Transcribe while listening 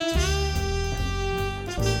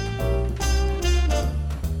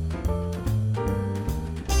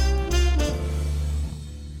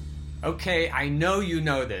Okay, I know you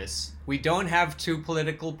know this. We don't have two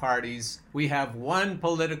political parties. We have one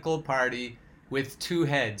political party with two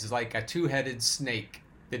heads, like a two-headed snake.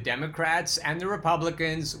 The Democrats and the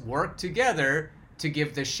Republicans work together to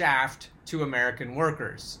give the shaft to American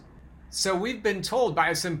workers. So we've been told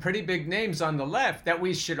by some pretty big names on the left that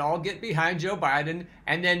we should all get behind Joe Biden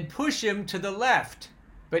and then push him to the left.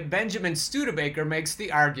 But Benjamin Studebaker makes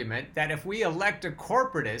the argument that if we elect a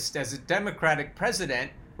corporatist as a Democratic president,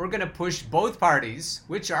 we're going to push both parties,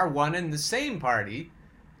 which are one and the same party,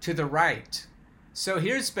 to the right. So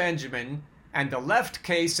here's Benjamin and the left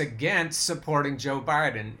case against supporting Joe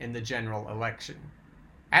Biden in the general election.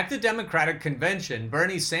 At the Democratic convention,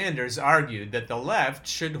 Bernie Sanders argued that the left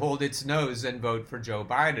should hold its nose and vote for Joe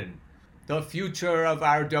Biden. The future of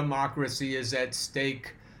our democracy is at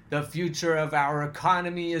stake. The future of our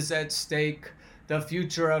economy is at stake. The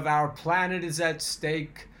future of our planet is at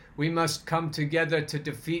stake. We must come together to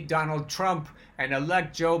defeat Donald Trump and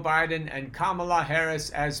elect Joe Biden and Kamala Harris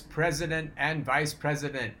as president and vice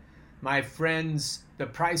president. My friends, the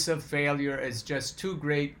price of failure is just too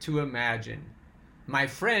great to imagine. My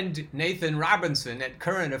friend Nathan Robinson at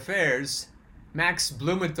Current Affairs, Max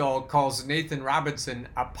Blumenthal calls Nathan Robinson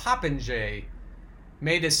a popinjay,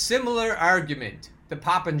 made a similar argument. The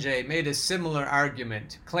popinjay made a similar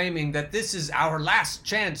argument, claiming that this is our last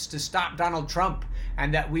chance to stop Donald Trump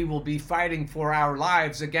and that we will be fighting for our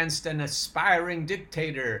lives against an aspiring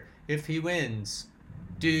dictator if he wins.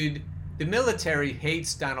 Dude, the military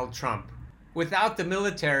hates Donald Trump. Without the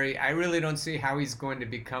military, I really don't see how he's going to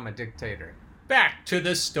become a dictator. Back to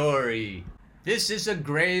the story. This is a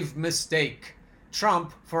grave mistake.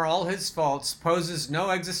 Trump, for all his faults, poses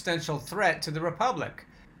no existential threat to the republic.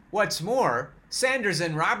 What's more, Sanders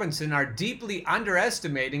and Robinson are deeply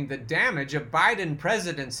underestimating the damage a Biden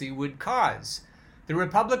presidency would cause. The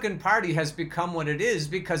Republican Party has become what it is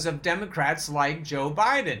because of Democrats like Joe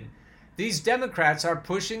Biden. These Democrats are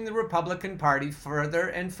pushing the Republican Party further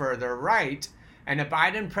and further right, and a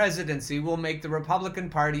Biden presidency will make the Republican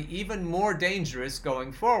Party even more dangerous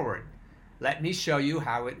going forward. Let me show you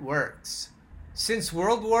how it works. Since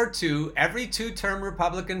World War II, every two-term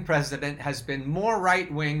Republican president has been more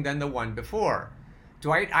right-wing than the one before.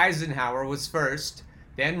 Dwight Eisenhower was first,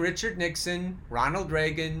 then Richard Nixon, Ronald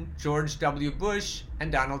Reagan, George W. Bush,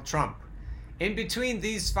 and Donald Trump. In between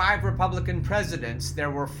these 5 Republican presidents,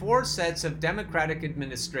 there were 4 sets of Democratic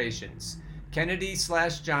administrations: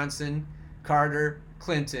 Kennedy/Johnson, Carter,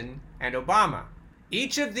 Clinton, and Obama.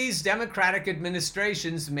 Each of these Democratic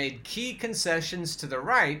administrations made key concessions to the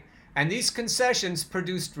right, and these concessions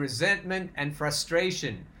produced resentment and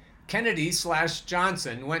frustration.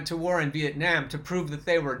 Kennedy/Johnson went to war in Vietnam to prove that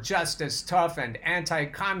they were just as tough and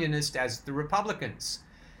anti-communist as the Republicans.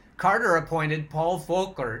 Carter appointed Paul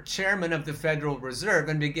Volcker chairman of the Federal Reserve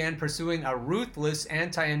and began pursuing a ruthless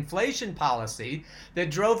anti-inflation policy that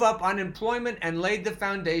drove up unemployment and laid the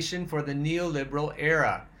foundation for the neoliberal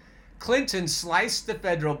era. Clinton sliced the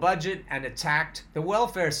federal budget and attacked the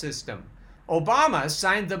welfare system. Obama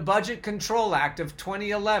signed the Budget Control Act of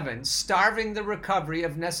 2011, starving the recovery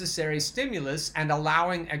of necessary stimulus and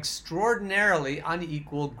allowing extraordinarily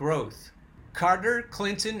unequal growth. Carter,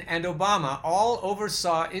 Clinton, and Obama all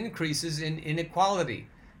oversaw increases in inequality.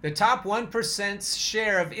 The top 1%'s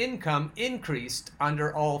share of income increased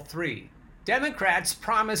under all 3. Democrats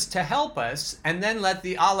promised to help us and then let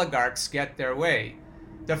the oligarchs get their way.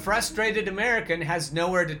 The frustrated American has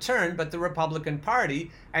nowhere to turn but the Republican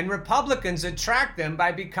Party, and Republicans attract them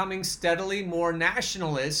by becoming steadily more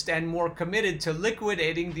nationalist and more committed to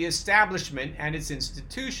liquidating the establishment and its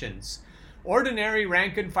institutions. Ordinary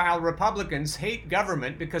rank-and-file Republicans hate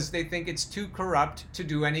government because they think it's too corrupt to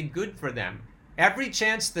do any good for them. Every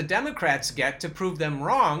chance the Democrats get to prove them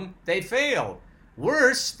wrong, they fail.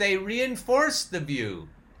 Worse, they reinforce the view.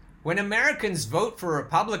 When Americans vote for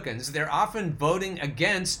Republicans, they're often voting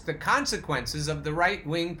against the consequences of the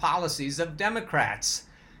right-wing policies of Democrats.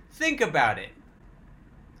 Think about it.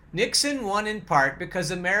 Nixon won in part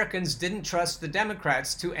because Americans didn't trust the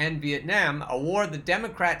Democrats to end Vietnam, a war the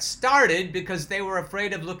Democrats started because they were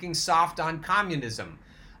afraid of looking soft on communism.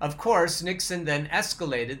 Of course, Nixon then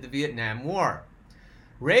escalated the Vietnam War.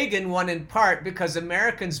 Reagan won in part because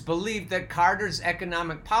Americans believed that Carter's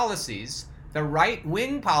economic policies, the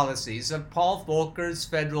right-wing policies of Paul Volcker's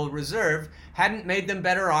Federal Reserve, hadn't made them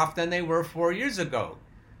better off than they were 4 years ago.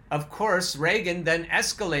 Of course, Reagan then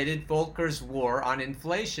escalated Volcker's war on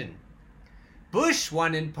inflation. Bush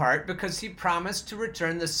won in part because he promised to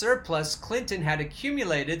return the surplus Clinton had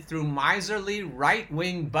accumulated through miserly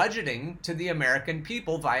right-wing budgeting to the American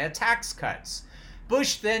people via tax cuts.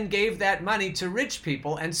 Bush then gave that money to rich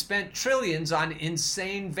people and spent trillions on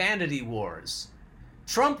insane vanity wars.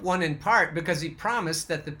 Trump won in part because he promised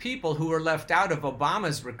that the people who were left out of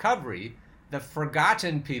Obama's recovery, the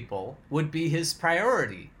forgotten people, would be his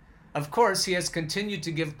priority. Of course, he has continued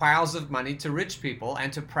to give piles of money to rich people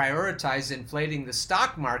and to prioritize inflating the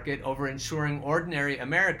stock market over ensuring ordinary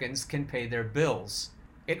Americans can pay their bills.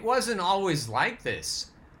 It wasn't always like this.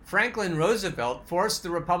 Franklin Roosevelt forced the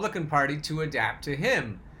Republican Party to adapt to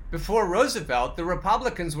him. Before Roosevelt, the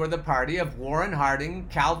Republicans were the party of Warren Harding,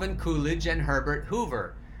 Calvin Coolidge, and Herbert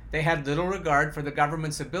Hoover. They had little regard for the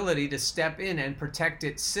government's ability to step in and protect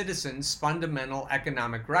its citizens' fundamental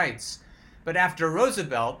economic rights. But after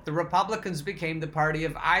Roosevelt, the Republicans became the party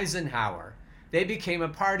of Eisenhower. They became a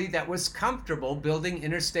party that was comfortable building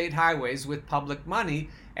interstate highways with public money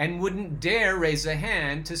and wouldn't dare raise a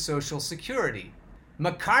hand to Social Security.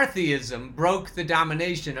 McCarthyism broke the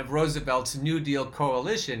domination of Roosevelt's New Deal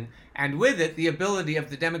coalition, and with it the ability of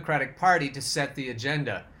the Democratic Party to set the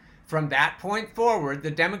agenda. From that point forward, the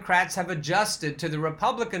Democrats have adjusted to the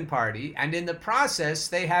Republican Party, and in the process,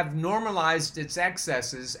 they have normalized its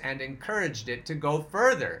excesses and encouraged it to go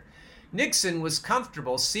further. Nixon was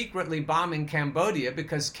comfortable secretly bombing Cambodia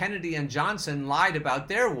because Kennedy and Johnson lied about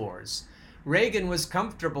their wars. Reagan was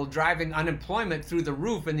comfortable driving unemployment through the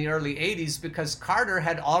roof in the early 80s because Carter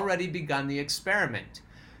had already begun the experiment.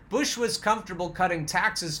 Bush was comfortable cutting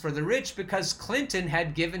taxes for the rich because Clinton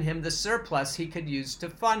had given him the surplus he could use to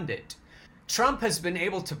fund it. Trump has been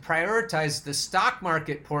able to prioritize the stock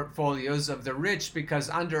market portfolios of the rich because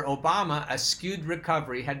under Obama, a skewed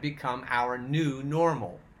recovery had become our new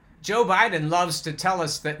normal. Joe Biden loves to tell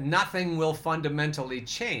us that nothing will fundamentally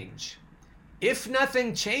change. If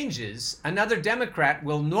nothing changes, another Democrat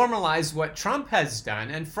will normalize what Trump has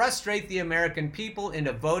done and frustrate the American people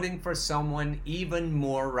into voting for someone even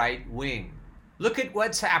more right-wing. Look at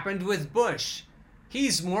what's happened with Bush.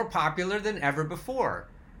 He's more popular than ever before.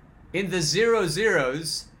 In the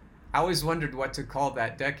 00s, I always wondered what to call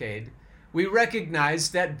that decade, we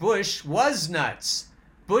recognized that Bush was nuts.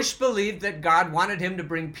 Bush believed that God wanted him to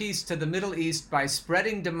bring peace to the Middle East by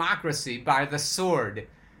spreading democracy by the sword.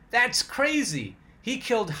 That's crazy. He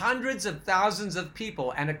killed hundreds of thousands of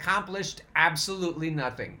people and accomplished absolutely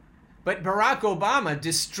nothing. But Barack Obama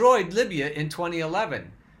destroyed Libya in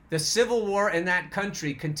 2011. The civil war in that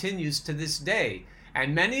country continues to this day,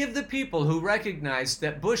 and many of the people who recognized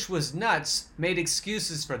that Bush was nuts made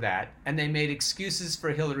excuses for that, and they made excuses for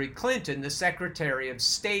Hillary Clinton, the Secretary of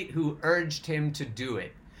State, who urged him to do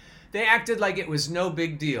it. They acted like it was no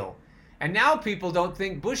big deal. And now people don't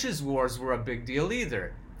think Bush's wars were a big deal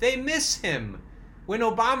either. They miss him. When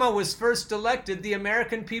Obama was first elected, the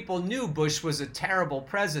American people knew Bush was a terrible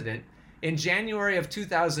president. In January of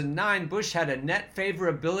 2009, Bush had a net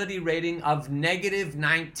favorability rating of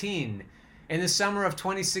 -19. In the summer of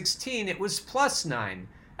 2016, it was +9.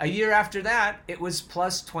 A year after that, it was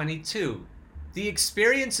 +22. The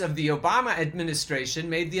experience of the Obama administration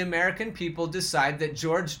made the American people decide that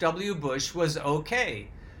George W. Bush was okay.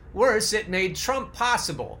 Worse, it made Trump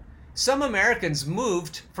possible. Some Americans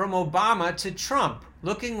moved from Obama to Trump,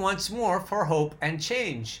 looking once more for hope and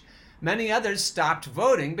change. Many others stopped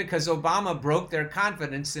voting because Obama broke their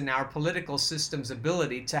confidence in our political system's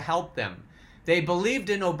ability to help them. They believed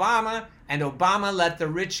in Obama, and Obama let the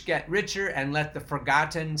rich get richer and let the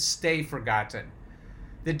forgotten stay forgotten.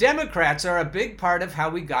 The Democrats are a big part of how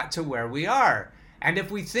we got to where we are. And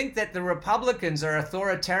if we think that the Republicans are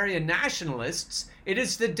authoritarian nationalists, it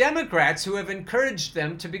is the Democrats who have encouraged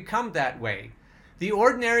them to become that way. The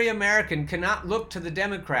ordinary American cannot look to the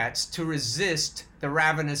Democrats to resist the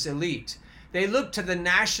ravenous elite. They look to the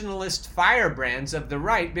nationalist firebrands of the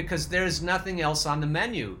right because there is nothing else on the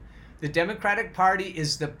menu. The Democratic Party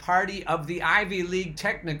is the party of the Ivy League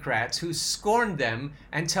technocrats who scorn them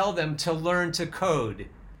and tell them to learn to code.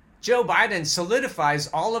 Joe Biden solidifies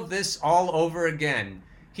all of this all over again.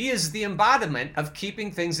 He is the embodiment of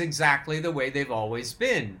keeping things exactly the way they've always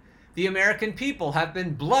been. The American people have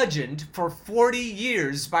been bludgeoned for 40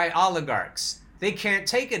 years by oligarchs. They can't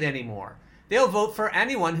take it anymore. They'll vote for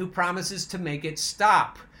anyone who promises to make it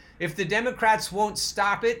stop. If the Democrats won't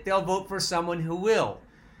stop it, they'll vote for someone who will.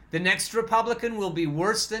 The next Republican will be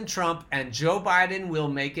worse than Trump, and Joe Biden will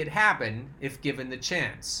make it happen if given the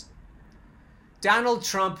chance. Donald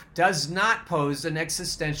Trump does not pose an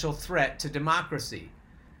existential threat to democracy.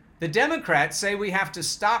 The Democrats say we have to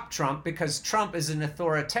stop Trump because Trump is an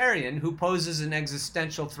authoritarian who poses an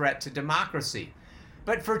existential threat to democracy.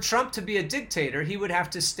 But for Trump to be a dictator, he would have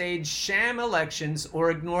to stage sham elections or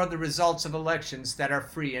ignore the results of elections that are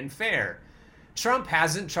free and fair. Trump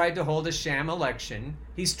hasn't tried to hold a sham election.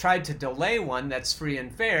 He's tried to delay one that's free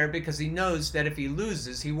and fair because he knows that if he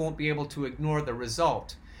loses, he won't be able to ignore the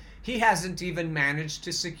result. He hasn't even managed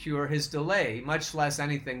to secure his delay, much less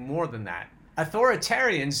anything more than that.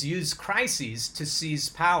 Authoritarians use crises to seize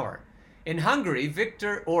power. In Hungary,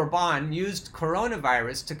 Viktor Orban used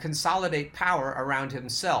coronavirus to consolidate power around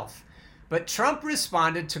himself. But Trump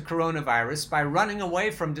responded to coronavirus by running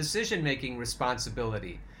away from decision-making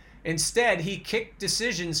responsibility. Instead, he kicked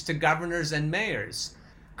decisions to governors and mayors.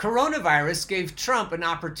 Coronavirus gave Trump an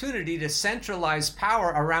opportunity to centralize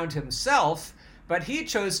power around himself, but he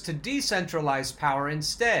chose to decentralize power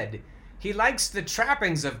instead. He likes the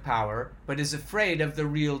trappings of power, but is afraid of the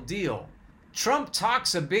real deal. Trump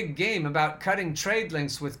talks a big game about cutting trade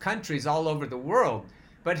links with countries all over the world,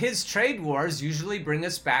 but his trade wars usually bring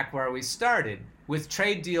us back where we started, with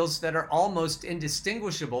trade deals that are almost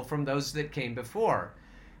indistinguishable from those that came before.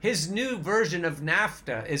 His new version of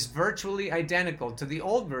NAFTA is virtually identical to the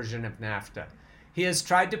old version of NAFTA. He has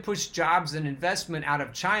tried to push jobs and investment out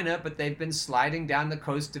of China, but they've been sliding down the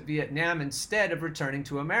coast of Vietnam instead of returning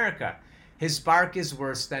to America. His bark is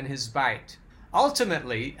worse than his bite.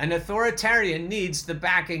 Ultimately, an authoritarian needs the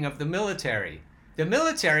backing of the military. The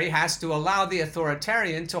military has to allow the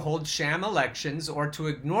authoritarian to hold sham elections or to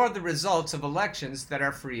ignore the results of elections that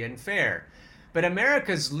are free and fair. But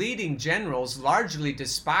America's leading generals largely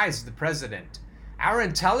despise the president. Our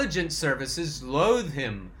intelligence services loathe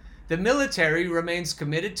him. The military remains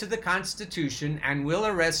committed to the Constitution and will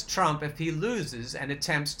arrest Trump if he loses and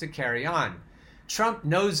attempts to carry on. Trump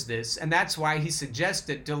knows this, and that's why he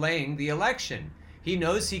suggested delaying the election. He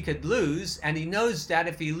knows he could lose, and he knows that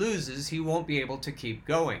if he loses, he won't be able to keep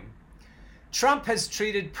going. Trump has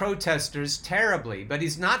treated protesters terribly, but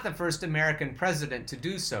he's not the first American president to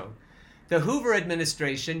do so. The Hoover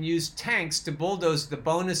administration used tanks to bulldoze the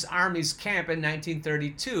Bonus Army's camp in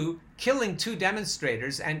 1932, killing 2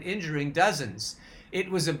 demonstrators and injuring dozens. It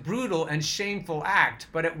was a brutal and shameful act,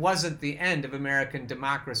 but it wasn't the end of American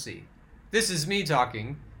democracy. This is me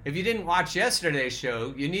talking. If you didn't watch yesterday's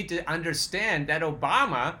show, you need to understand that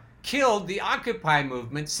Obama killed the Occupy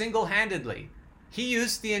movement single-handedly. He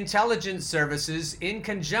used the intelligence services in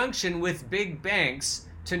conjunction with big banks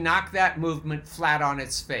to knock that movement flat on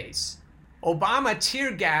its face. Obama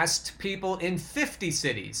tear-gassed people in 50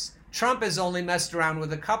 cities. Trump has only messed around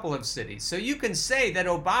with a couple of cities. So you can say that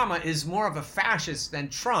Obama is more of a fascist than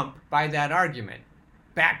Trump by that argument.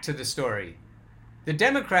 Back to the story. The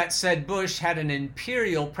Democrats said Bush had an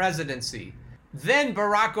imperial presidency. Then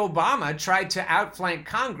Barack Obama tried to outflank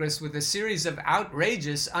Congress with a series of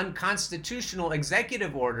outrageous, unconstitutional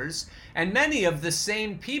executive orders, and many of the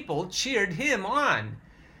same people cheered him on.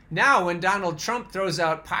 Now, when Donald Trump throws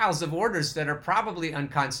out piles of orders that are probably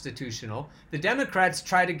unconstitutional, the Democrats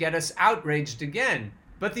try to get us outraged again.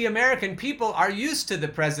 But the American people are used to the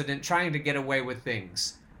president trying to get away with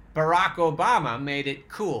things. Barack Obama made it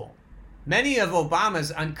cool. Many of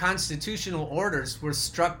Obama's unconstitutional orders were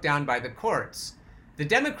struck down by the courts. The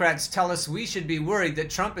Democrats tell us we should be worried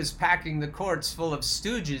that Trump is packing the courts full of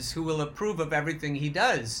stooges who will approve of everything he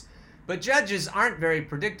does. But judges aren't very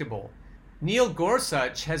predictable. Neil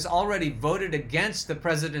Gorsuch has already voted against the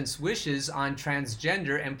president's wishes on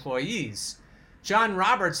transgender employees. John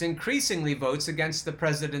Roberts increasingly votes against the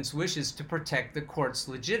president's wishes to protect the court's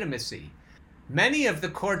legitimacy. Many of the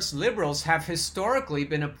court's liberals have historically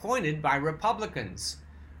been appointed by Republicans.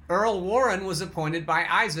 Earl Warren was appointed by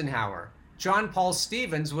Eisenhower. John Paul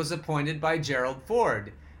Stevens was appointed by Gerald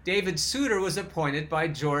Ford. David Souter was appointed by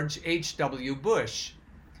George H.W. Bush.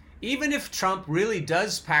 Even if Trump really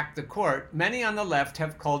does pack the court, many on the left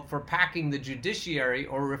have called for packing the judiciary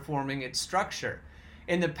or reforming its structure.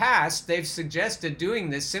 In the past, they've suggested doing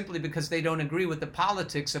this simply because they don't agree with the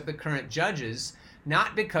politics of the current judges,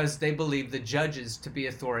 not because they believe the judges to be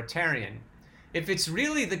authoritarian. If it's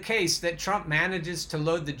really the case that Trump manages to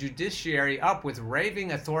load the judiciary up with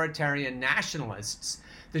raving authoritarian nationalists,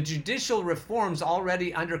 the judicial reforms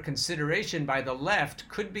already under consideration by the left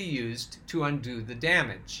could be used to undo the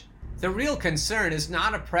damage. The real concern is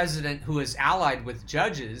not a president who is allied with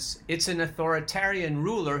judges, it's an authoritarian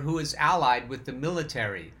ruler who is allied with the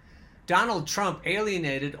military. Donald Trump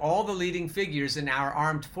alienated all the leading figures in our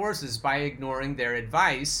armed forces by ignoring their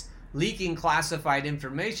advice, leaking classified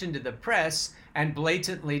information to the press, and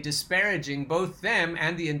blatantly disparaging both them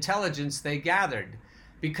and the intelligence they gathered.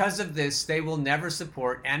 Because of this, they will never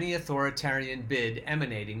support any authoritarian bid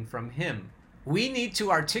emanating from him. We need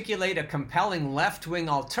to articulate a compelling left-wing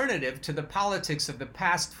alternative to the politics of the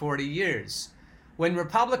past 40 years. When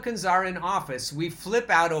Republicans are in office, we flip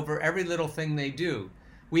out over every little thing they do.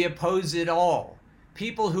 We oppose it all.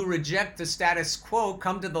 People who reject the status quo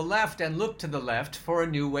come to the left and look to the left for a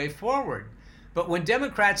new way forward. But when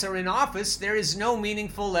Democrats are in office, there is no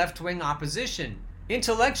meaningful left-wing opposition.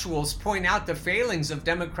 Intellectuals point out the failings of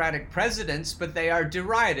Democratic presidents, but they are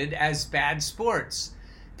derided as bad sports.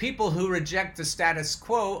 People who reject the status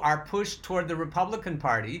quo are pushed toward the Republican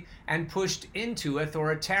Party and pushed into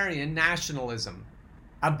authoritarian nationalism.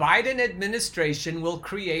 A Biden administration will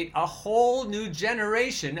create a whole new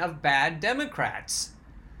generation of bad Democrats.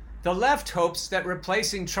 The left hopes that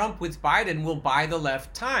replacing Trump with Biden will buy the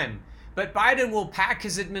left time, but Biden will pack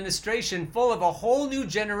his administration full of a whole new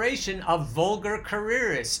generation of vulgar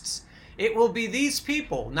careerists. It will be these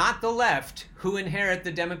people, not the left, who inherit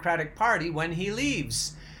the Democratic Party when he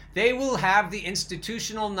leaves. They will have the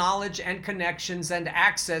institutional knowledge and connections and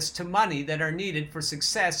access to money that are needed for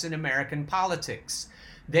success in American politics.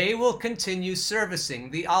 They will continue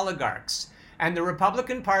servicing the oligarchs, and the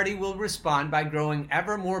Republican Party will respond by growing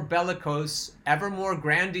ever more bellicose, ever more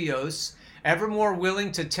grandiose, ever more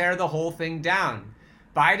willing to tear the whole thing down.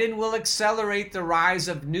 Biden will accelerate the rise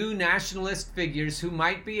of new nationalist figures who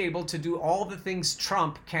might be able to do all the things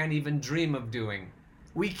Trump can't even dream of doing.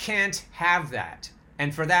 We can't have that.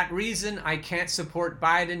 And for that reason, I can't support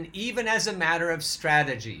Biden even as a matter of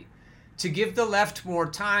strategy. To give the left more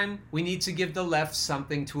time, we need to give the left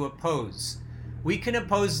something to oppose. We can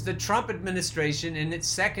oppose the Trump administration in its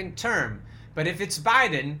second term, but if it's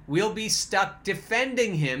Biden, we'll be stuck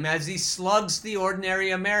defending him as he slugs the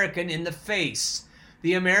ordinary American in the face.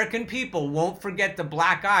 The American people won't forget the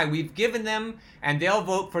black eye we've given them, and they'll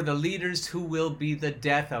vote for the leaders who will be the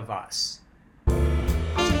death of us.